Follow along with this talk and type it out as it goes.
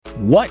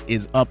What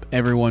is up,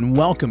 everyone?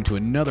 Welcome to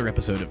another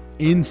episode of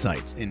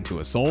Insights into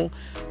a Soul,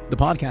 the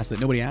podcast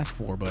that nobody asked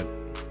for, but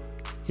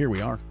here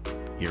we are.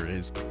 Here it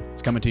is.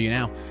 It's coming to you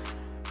now.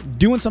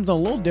 Doing something a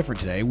little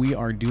different today. We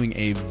are doing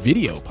a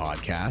video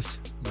podcast.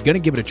 Gonna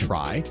give it a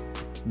try.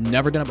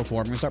 Never done it before.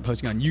 I'm gonna start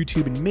posting on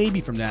YouTube, and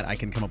maybe from that I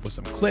can come up with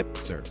some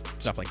clips or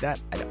stuff like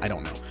that. I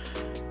don't know.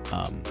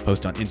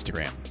 Post on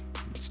Instagram,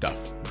 stuff,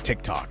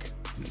 TikTok,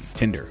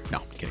 Tinder. No,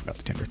 I'm kidding about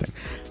the Tinder thing.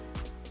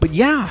 But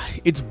yeah,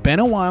 it's been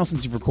a while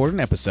since you've recorded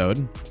an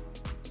episode.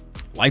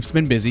 Life's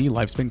been busy.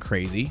 Life's been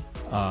crazy.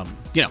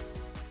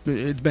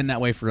 It's been that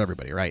way for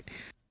everybody, right?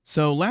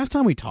 So last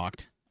time we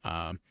talked,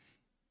 my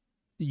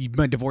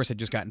divorce had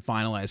just gotten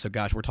finalized. So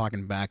gosh, we're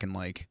talking back in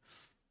like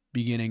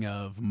beginning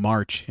of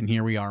March, and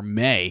here we are,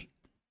 May.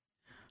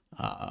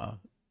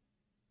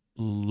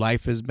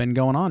 Life has been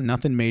going on.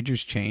 Nothing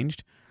major's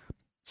changed.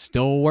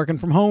 Still working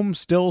from home.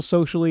 Still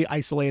socially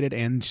isolated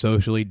and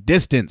socially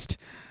distanced.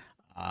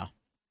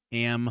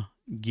 Am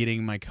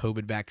getting my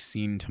COVID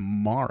vaccine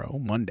tomorrow,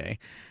 Monday,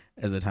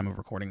 as the time of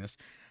recording this.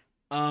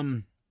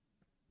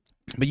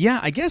 But yeah,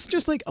 I guess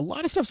just like a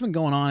lot of stuff's been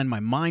going on in my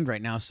mind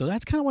right now. So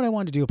that's kind of what I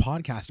wanted to do a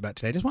podcast about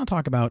today. I just want to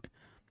talk about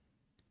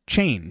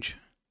change.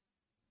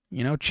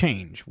 You know,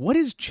 change. What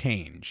is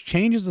change?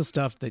 Change is the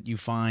stuff that you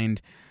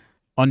find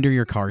under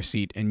your car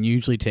seat and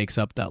usually takes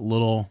up that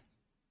little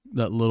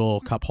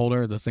cup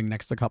holder, the thing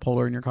next to the cup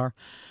holder in your car.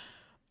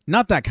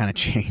 Not that kind of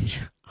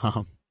change.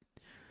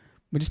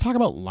 We just talk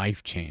about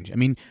life change. I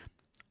mean,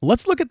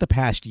 let's look at the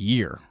past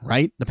year,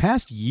 right? The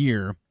past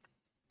year,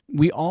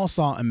 we all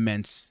saw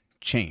immense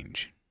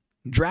change,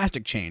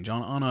 drastic change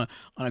on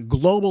a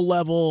global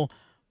level,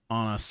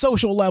 on a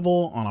social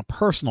level, on a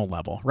personal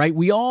level, right?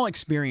 We all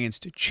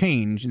experienced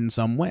change in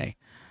some way.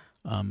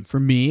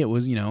 For me, it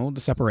was, the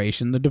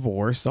separation, the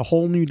divorce, a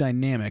whole new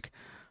dynamic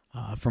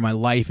for my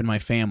life and my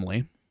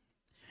family.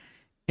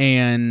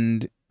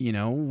 And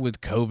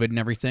with COVID and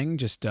everything,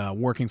 just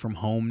working from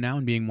home now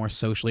and being more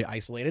socially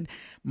isolated,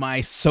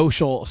 my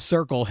social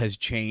circle has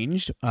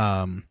changed.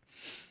 I've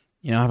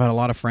had a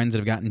lot of friends that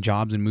have gotten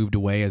jobs and moved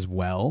away as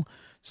well.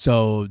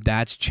 So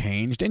that's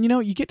changed. And,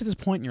 you get to this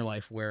point in your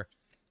life where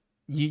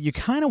you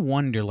kind of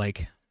wonder,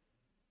 like,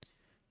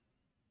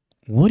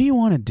 what do you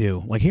want to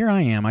do? Like, here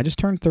I am. I just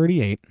turned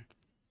 38,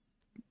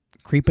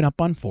 creeping up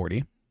on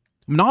 40.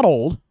 I'm not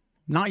old,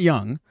 not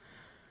young.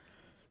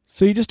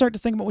 So you just start to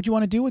think about what you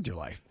want to do with your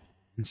life.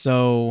 And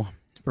so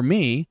for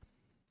me,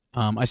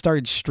 I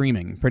started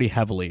streaming pretty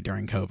heavily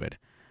during COVID.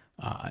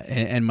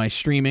 And my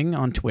streaming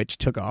on Twitch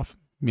took off,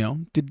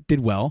 did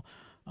well.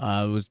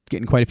 I was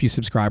getting quite a few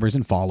subscribers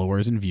and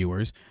followers and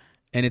viewers.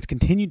 And it's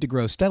continued to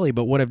grow steadily.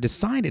 But what I've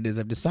decided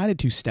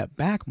to step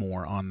back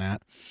more on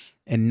that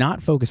and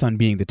not focus on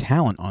being the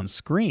talent on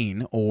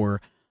screen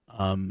or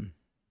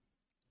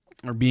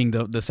being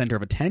the center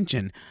of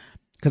attention.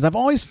 Because I've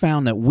always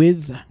found that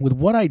with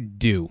what I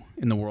do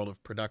in the world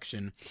of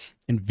production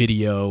and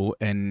video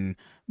and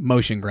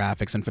motion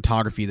graphics and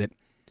photography, that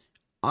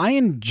I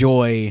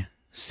enjoy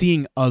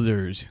seeing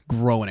others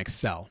grow and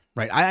excel,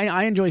 right?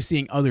 I enjoy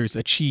seeing others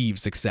achieve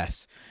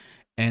success.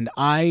 And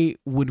I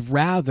would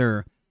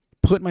rather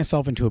put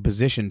myself into a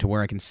position to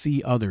where I can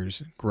see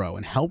others grow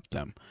and help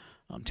them.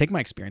 Take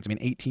my experience.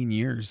 18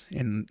 years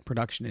in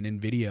production and in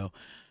video.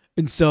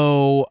 And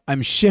so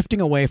I'm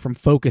shifting away from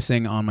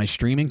focusing on my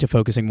streaming to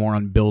focusing more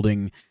on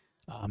building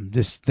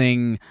this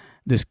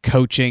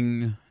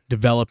coaching,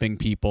 developing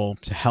people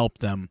to help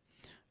them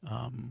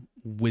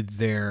with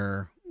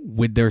their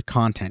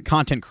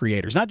content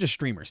creators, not just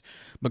streamers,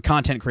 but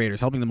content creators,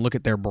 helping them look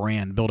at their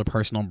brand, build a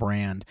personal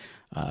brand,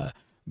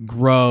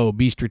 grow,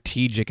 be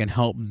strategic, and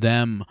help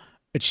them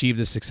achieve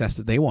the success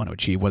that they want to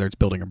achieve, whether it's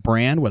building a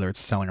brand, whether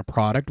it's selling a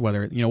product,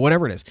 whether,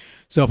 whatever it is.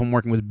 So if I'm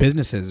working with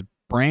businesses,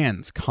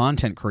 brands,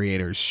 content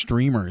creators,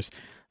 streamers,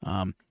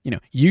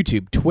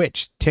 YouTube,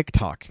 Twitch,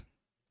 TikTok,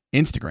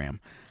 Instagram,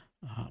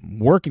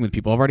 working with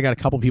people. I've already got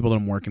a couple people that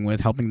I'm working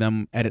with, helping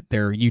them edit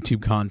their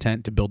YouTube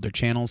content to build their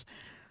channels.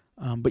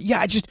 But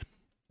yeah,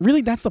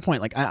 that's the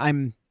point. Like I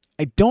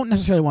don't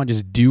necessarily want to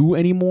just do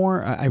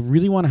anymore. I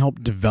really want to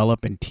help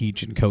develop and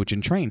teach and coach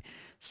and train.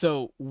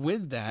 So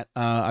with that,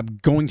 I'm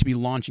going to be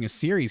launching a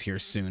series here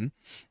soon.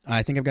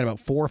 I think I've got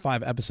about 4 or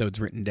 5 episodes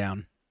written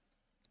down.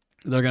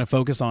 They're going to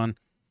focus on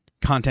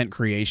content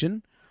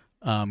creation,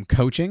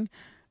 coaching,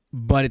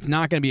 but it's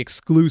not going to be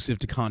exclusive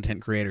to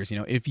content creators.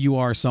 If you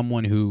are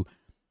someone who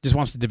just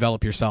wants to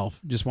develop yourself,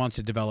 just wants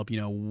to develop,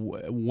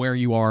 where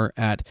you are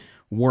at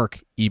work,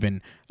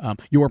 even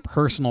your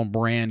personal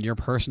brand, your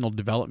personal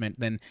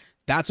development, then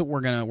that's what we're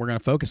gonna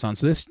focus on.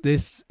 So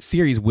this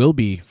series will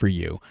be for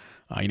you.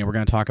 We're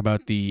going to talk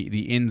about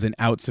the ins and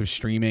outs of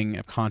streaming,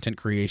 of content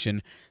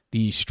creation,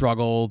 the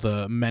struggle,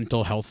 the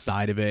mental health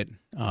side of it.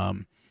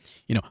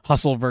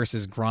 Hustle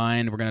versus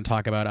grind. We're going to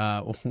talk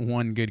about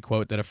one good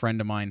quote that a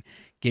friend of mine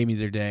gave me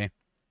the other day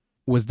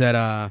was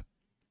that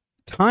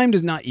time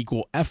does not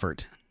equal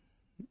effort.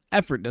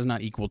 Effort does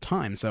not equal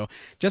time. So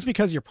just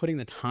because you're putting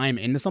the time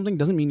into something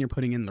doesn't mean you're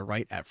putting in the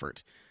right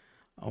effort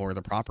or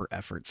the proper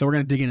effort. So we're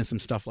going to dig into some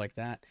stuff like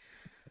that.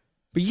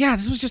 But yeah,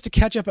 this was just a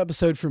catch up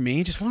episode for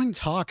me. Just wanting to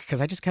talk because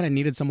I just kind of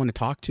needed someone to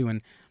talk to,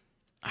 and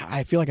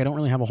I feel like I don't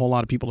really have a whole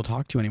lot of people to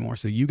talk to anymore.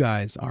 So you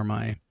guys are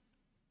my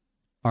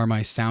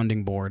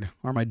sounding board,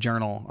 are my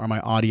journal, are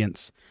my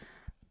audience.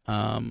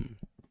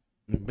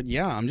 But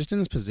yeah, I'm just in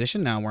this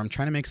position now where I'm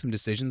trying to make some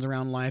decisions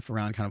around life,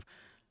 around kind of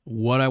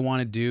what I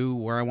want to do,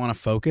 where I want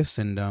to focus,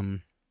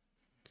 and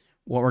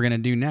what we're gonna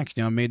do next.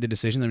 I made the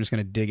decision that I'm just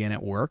gonna dig in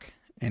at work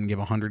and give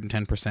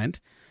 110%.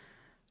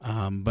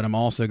 But I'm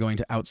also going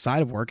to,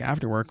 outside of work,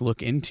 after work,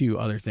 look into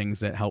other things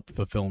that help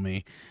fulfill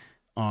me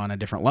on a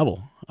different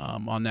level,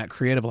 on that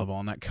creative level,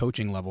 on that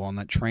coaching level, on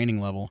that training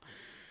level,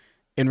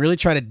 and really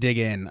try to dig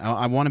in.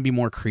 I want to be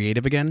more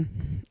creative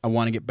again. I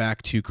want to get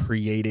back to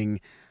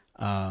creating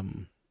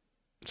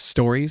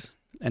stories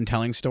and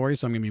telling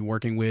stories. So I'm going to be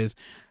working with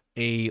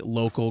a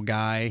local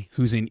guy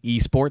who's in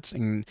esports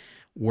and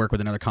work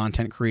with another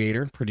content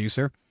creator,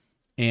 producer,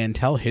 and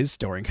tell his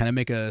story and kind of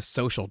make a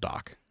social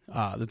doc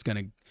that's going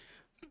to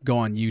go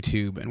on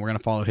YouTube, and we're going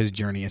to follow his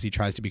journey as he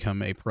tries to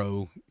become a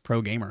pro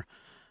gamer.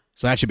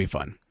 So that should be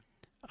fun.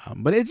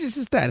 But it's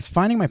just that. It's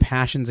finding my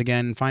passions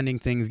again, finding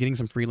things, getting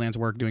some freelance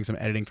work, doing some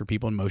editing for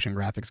people in motion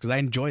graphics, because I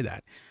enjoy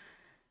that.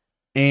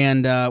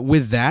 And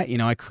with that,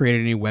 I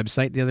created a new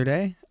website the other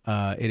day.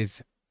 It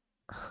is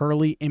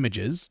Hurley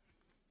Images,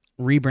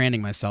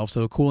 rebranding myself.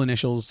 So cool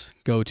initials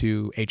go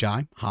to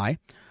HI, hi.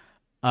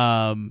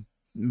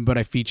 But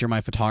I feature my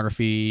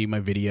photography,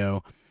 my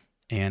video,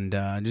 and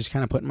just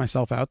kind of putting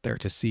myself out there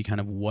to see kind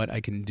of what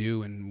I can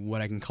do and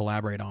what I can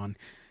collaborate on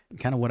and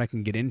kind of what I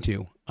can get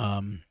into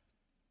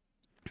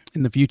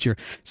in the future.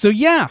 So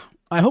yeah,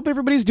 I hope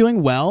everybody's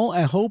doing well.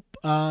 I hope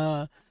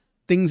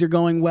things are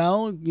going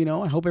well.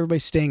 I hope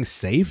everybody's staying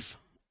safe.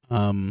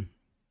 And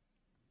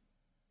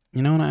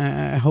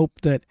I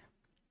hope that,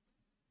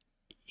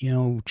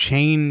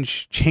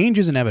 change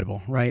is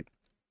inevitable, right?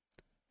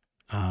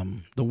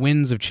 The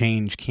winds of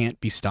change can't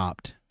be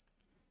stopped.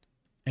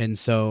 And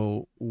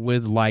so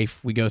with life,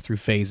 we go through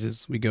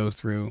phases, we go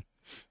through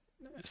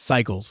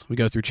cycles, we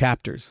go through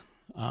chapters.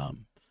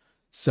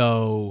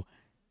 So,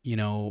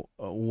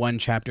 one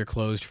chapter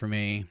closed for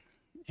me,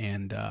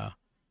 and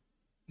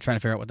trying to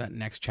figure out what that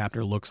next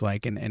chapter looks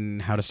like,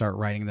 and how to start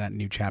writing that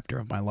new chapter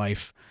of my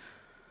life.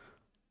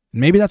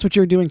 Maybe that's what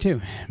you're doing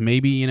too.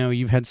 Maybe,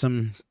 you've had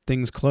some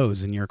things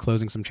close and you're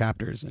closing some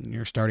chapters and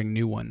you're starting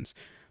new ones.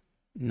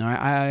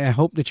 I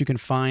hope that you can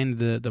find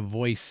the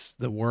voice,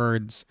 the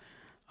words,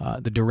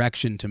 the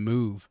direction to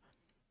move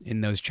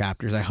in those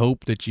chapters. I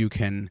hope that you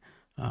can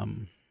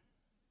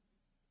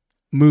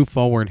move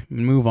forward,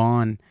 move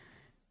on,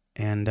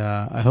 and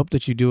I hope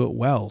that you do it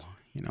well.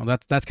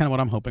 That's kind of what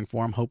I'm hoping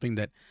for. I'm hoping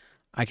that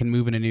I can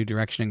move in a new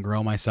direction and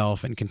grow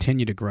myself and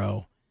continue to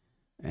grow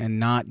and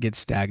not get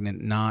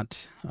stagnant,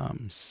 not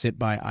sit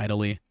by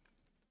idly,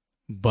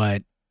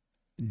 but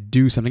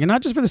do something. And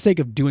not just for the sake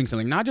of doing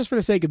something, not just for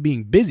the sake of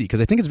being busy, because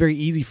I think it's very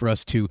easy for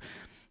us to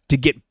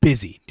get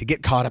busy, to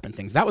get caught up in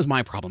things. That was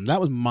my problem. That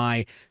was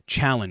my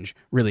challenge,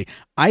 really.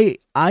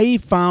 I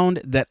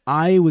found that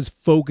I was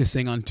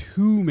focusing on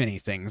too many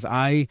things.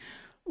 I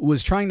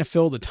was trying to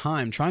fill the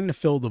time, trying to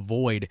fill the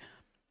void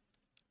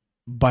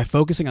by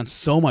focusing on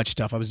so much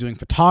stuff. I was doing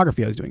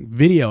photography, I was doing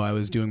video, I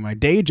was doing my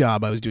day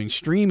job, I was doing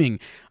streaming,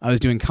 I was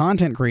doing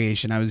content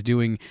creation, I was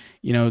doing,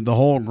 the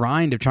whole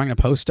grind of trying to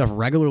post stuff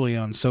regularly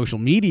on social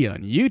media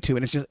and YouTube.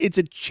 And it's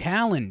a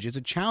challenge. It's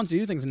a challenge to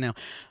do things. And now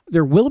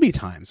there will be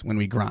times when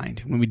we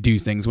grind, when we do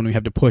things, when we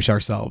have to push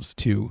ourselves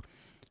to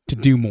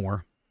do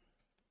more,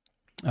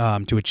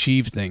 to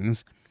achieve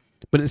things.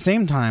 But at the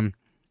same time,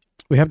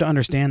 we have to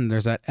understand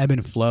there's that ebb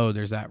and flow,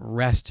 there's that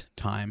rest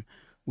time.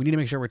 We need to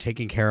make sure we're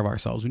taking care of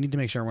ourselves. We need to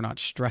make sure we're not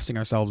stressing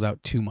ourselves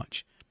out too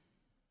much.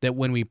 That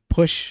when we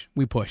push,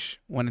 we push.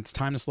 When it's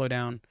time to slow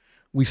down,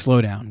 we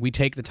slow down. We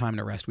take the time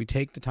to rest. We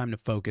take the time to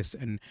focus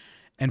and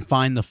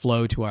find the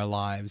flow to our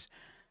lives.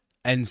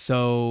 And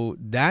so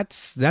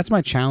that's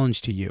my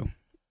challenge to you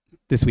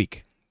this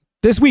week.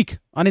 This week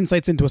on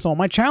Insights into a Soul,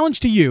 my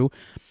challenge to you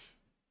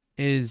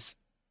is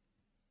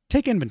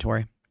take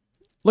inventory.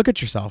 Look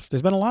at yourself.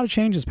 There's been a lot of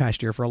change this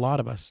past year for a lot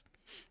of us.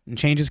 And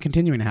change is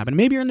continuing to happen.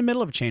 Maybe you're in the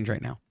middle of a change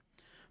right now.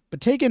 But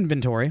take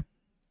inventory,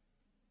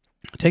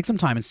 take some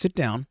time and sit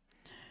down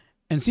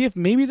and see if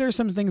maybe there are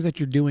some things that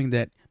you're doing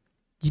that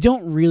you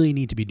don't really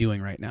need to be doing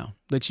right now,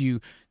 that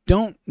you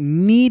don't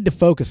need to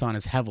focus on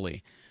as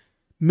heavily.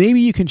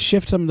 Maybe you can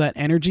shift some of that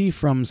energy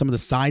from some of the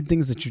side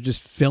things that you're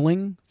just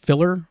filler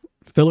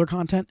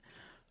content.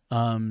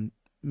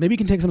 Maybe you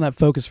can take some of that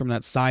focus from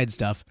that side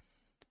stuff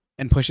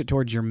and push it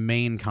towards your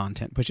main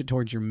content, push it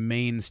towards your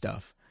main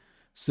stuff,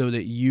 so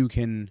that you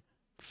can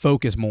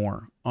focus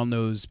more on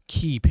those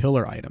key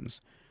pillar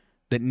items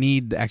that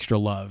need the extra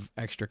love,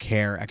 extra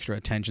care, extra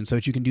attention, so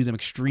that you can do them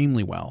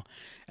extremely well.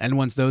 And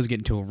once those get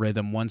into a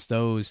rhythm, once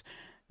those,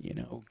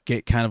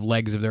 get kind of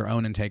legs of their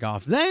own and take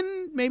off,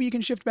 then maybe you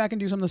can shift back and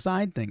do some of the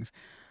side things.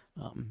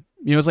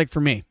 It's like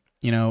for me,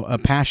 a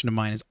passion of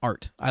mine is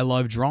art. I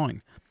love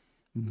drawing,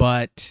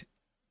 but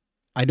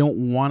I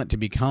don't want it to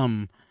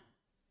become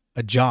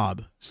a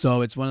job.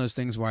 So it's one of those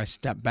things where I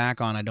step back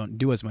on, I don't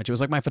do as much. It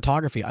was like my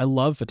photography. I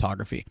love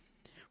photography,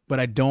 but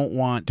I don't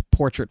want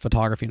portrait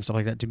photography and stuff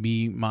like that to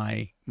be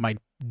my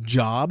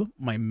job,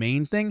 my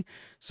main thing.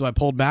 So I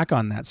pulled back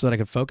on that so that I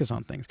could focus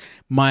on things.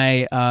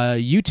 My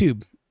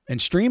YouTube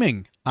and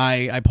streaming,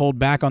 I pulled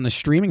back on the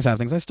streaming side of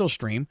things. I still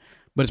stream,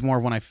 but it's more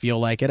when I feel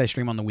like it. I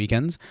stream on the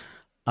weekends.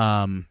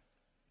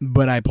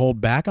 But I pulled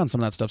back on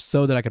some of that stuff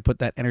so that I could put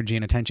that energy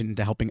and attention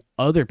into helping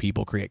other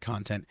people create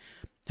content,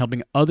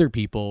 helping other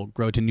people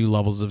grow to new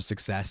levels of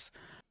success.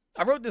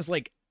 I wrote this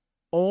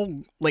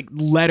old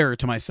letter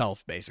to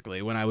myself,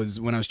 basically, when I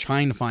was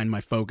trying to find my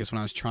focus, when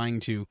I was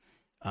trying to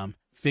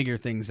figure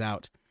things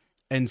out.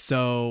 And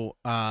so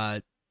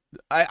I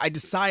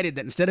decided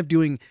that instead of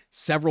doing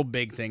several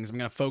big things, I'm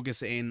going to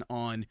focus in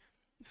on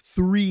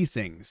 3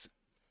 things.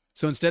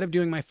 So instead of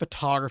doing my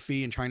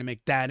photography and trying to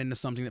make that into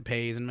something that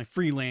pays and my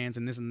freelance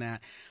and this and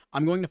that,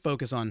 I'm going to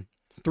focus on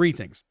 3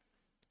 things: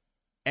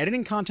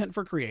 editing content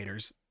for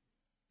creators,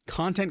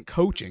 content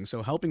coaching,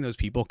 so helping those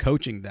people,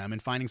 coaching them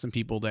and finding some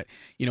people that,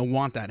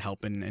 want that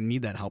help and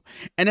need that help.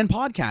 And then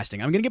podcasting.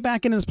 I'm going to get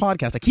back into this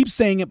podcast. I keep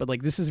saying it, but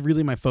this is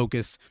really my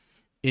focus,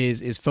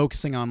 is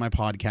focusing on my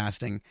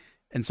podcasting.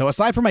 And so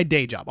aside from my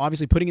day job,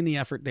 obviously putting in the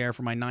effort there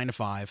for my 9 to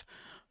 5,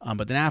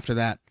 but then after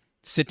that,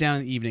 sit down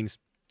in the evenings,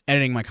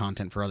 editing my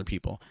content for other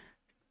people,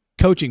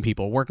 coaching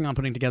people, working on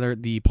putting together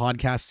the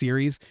podcast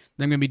series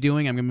that I'm going to be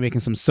doing. I'm going to be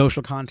making some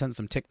social content,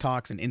 some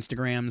TikToks and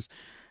Instagrams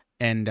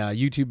and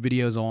YouTube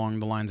videos along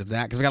the lines of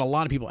that, because I've got a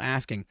lot of people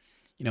asking,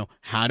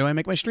 how do I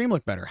make my stream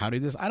look better? How do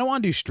this? I don't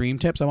want to do stream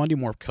tips. I want to do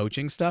more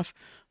coaching stuff,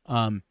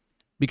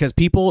 because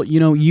people,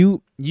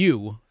 you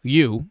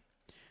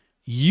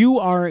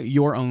are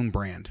your own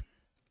brand.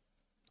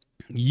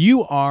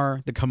 You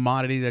are the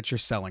commodity that you're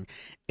selling.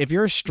 If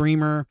you're a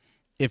streamer,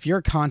 if you're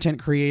a content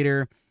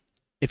creator,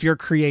 if you're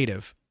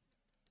creative,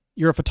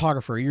 you're a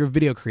photographer, you're a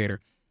video creator,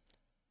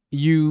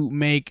 you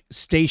make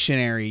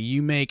stationery,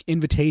 you make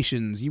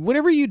invitations,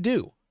 whatever you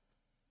do,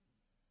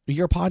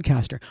 you're a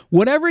podcaster.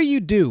 Whatever you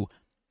do,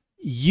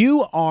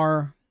 you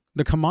are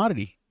the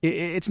commodity.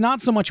 It's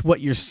not so much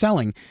what you're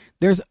selling.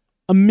 There's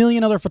a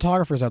million other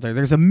photographers out there.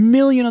 There's a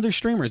million other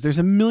streamers. There's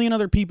a million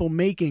other people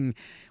making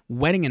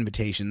wedding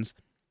invitations.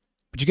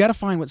 But you got to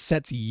find what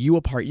sets you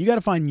apart. You got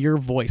to find your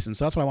voice. And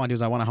so that's what I want to do,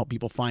 is I want to help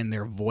people find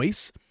their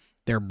voice,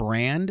 their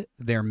brand,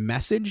 their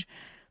message.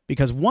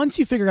 Because once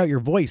you figure out your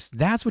voice,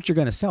 that's what you're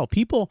going to sell.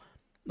 People,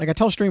 I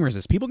tell streamers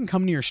this, people can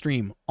come to your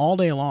stream all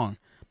day long,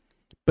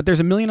 but there's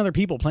a million other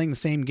people playing the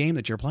same game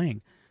that you're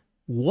playing.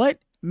 What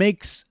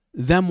makes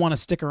them want to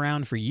stick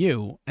around for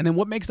you? And then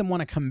what makes them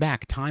want to come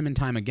back time and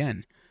time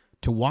again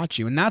to watch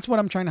you? And that's what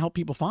I'm trying to help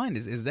people find,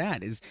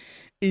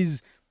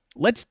 is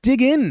let's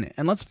dig in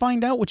and let's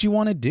find out what you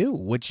want to do,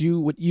 what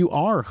you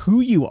are, who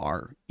you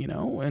are,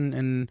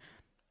 and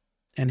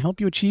help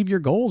you achieve your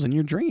goals and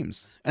your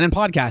dreams. And then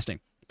podcasting,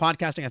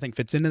 I think,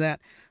 fits into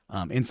that.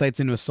 Insights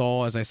into a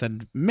Soul, as I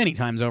said many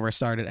times over, I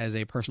started as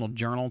a personal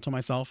journal to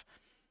myself,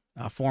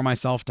 for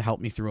myself, to help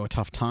me through a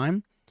tough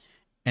time.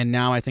 And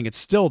now I think it's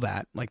still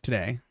that, like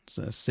today,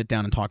 so sit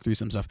down and talk through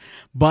some stuff.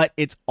 But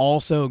it's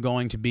also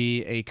going to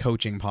be a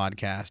coaching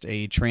podcast,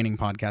 a training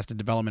podcast, a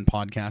development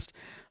podcast.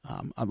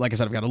 Like I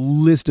said, I've got a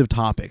list of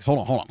topics.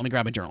 Hold on. Let me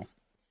grab a journal.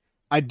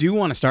 I do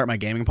want to start my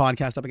gaming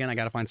podcast up again. I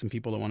got to find some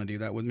people that want to do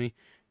that with me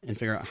and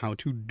figure out how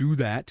to do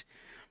that.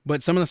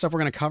 But some of the stuff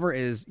we're going to cover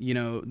is,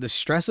 the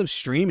stress of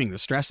streaming, the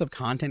stress of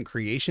content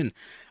creation.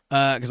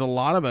 Because a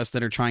lot of us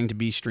that are trying to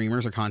be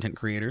streamers or content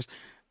creators,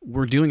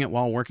 we're doing it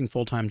while working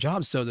full-time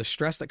jobs. So the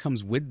stress that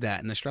comes with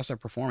that and the stress of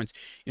performance,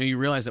 you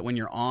realize that when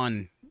you're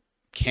on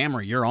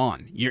camera, you're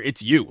on.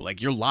 It's you.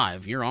 You're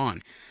live. You're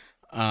on.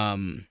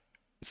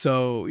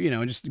 So,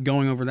 just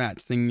going over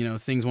that thing,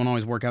 things won't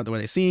always work out the way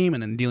they seem,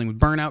 and then dealing with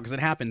burnout, because it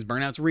happens.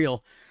 Burnout's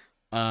real.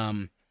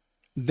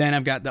 Then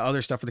I've got the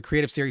other stuff for the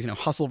creative series,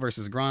 hustle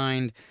versus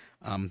grind,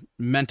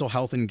 mental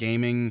health and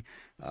gaming,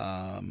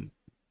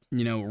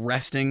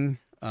 resting,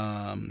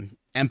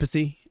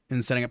 empathy,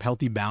 and setting up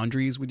healthy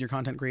boundaries with your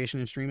content creation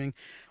and streaming,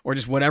 or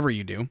just whatever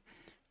you do.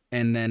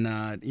 And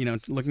then,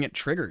 looking at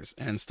triggers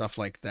and stuff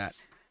like that.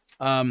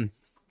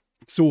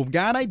 So we've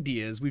got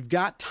ideas, we've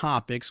got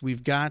topics,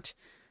 we've got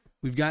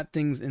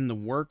things in the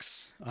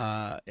works.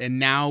 And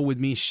now with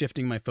me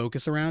shifting my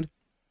focus around,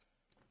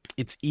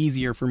 it's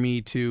easier for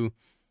me to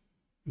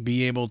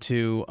be able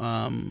to,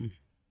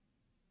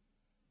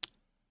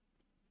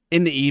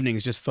 in the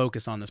evenings, just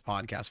focus on this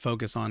podcast,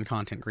 focus on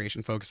content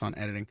creation, focus on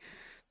editing.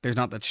 There's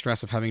not that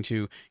stress of having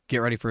to get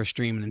ready for a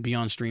stream and then be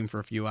on stream for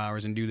a few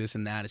hours and do this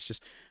and that. It's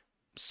just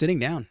sitting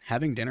down,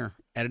 having dinner,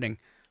 editing.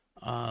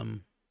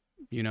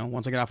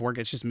 Once I get off work,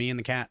 it's just me and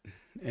the cat,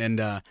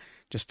 and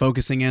just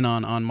focusing in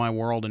on my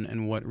world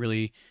and what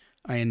really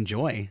I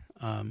enjoy.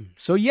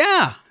 So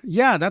yeah,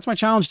 that's my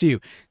challenge to you.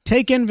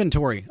 Take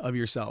inventory of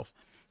yourself.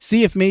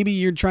 See if maybe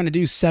you're trying to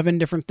do 7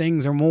 different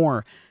things or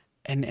more,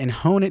 and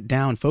hone it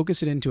down,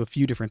 focus it into a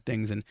few different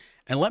things, and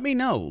let me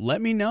know.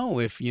 Let me know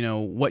if,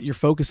 what you're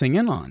focusing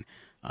in on.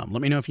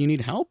 Let me know if you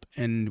need help,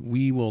 and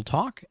we will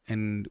talk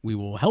and we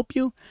will help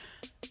you.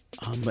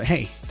 But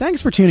hey,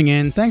 thanks for tuning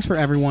in. Thanks for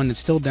everyone that's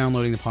still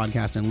downloading the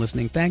podcast and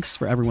listening. Thanks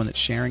for everyone that's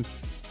sharing.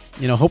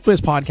 Hopefully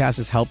this podcast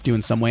has helped you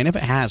in some way. And if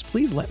it has,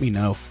 please let me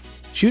know.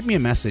 Shoot me a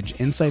message,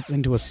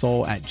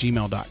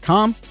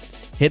 insightsintoasoul@gmail.com.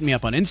 Hit me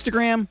up on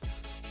Instagram.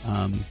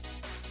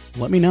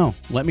 Let me know.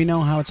 Let me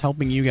know how it's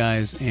helping you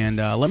guys. And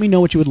let me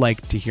know what you would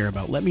like to hear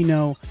about. Let me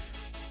know,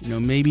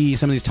 maybe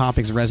some of these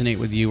topics resonate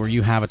with you, or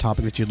you have a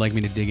topic that you'd like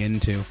me to dig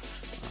into.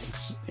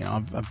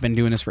 I've been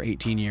doing this for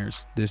 18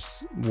 years,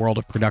 this world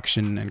of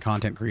production and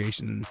content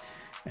creation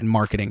and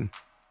marketing.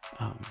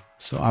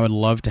 So I would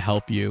love to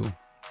help you,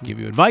 give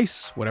you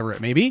advice, whatever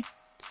it may be.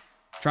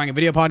 Trying a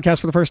video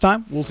podcast for the first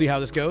time. We'll see how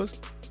this goes.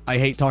 I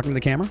hate talking to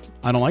the camera.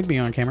 I don't like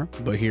being on camera,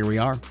 but here we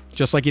are.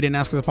 Just like you didn't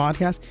ask for the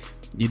podcast,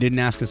 you didn't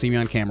ask to see me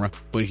on camera,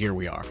 but here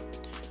we are.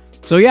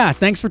 So yeah,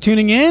 thanks for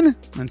tuning in.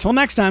 Until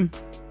next time,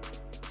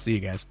 see you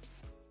guys.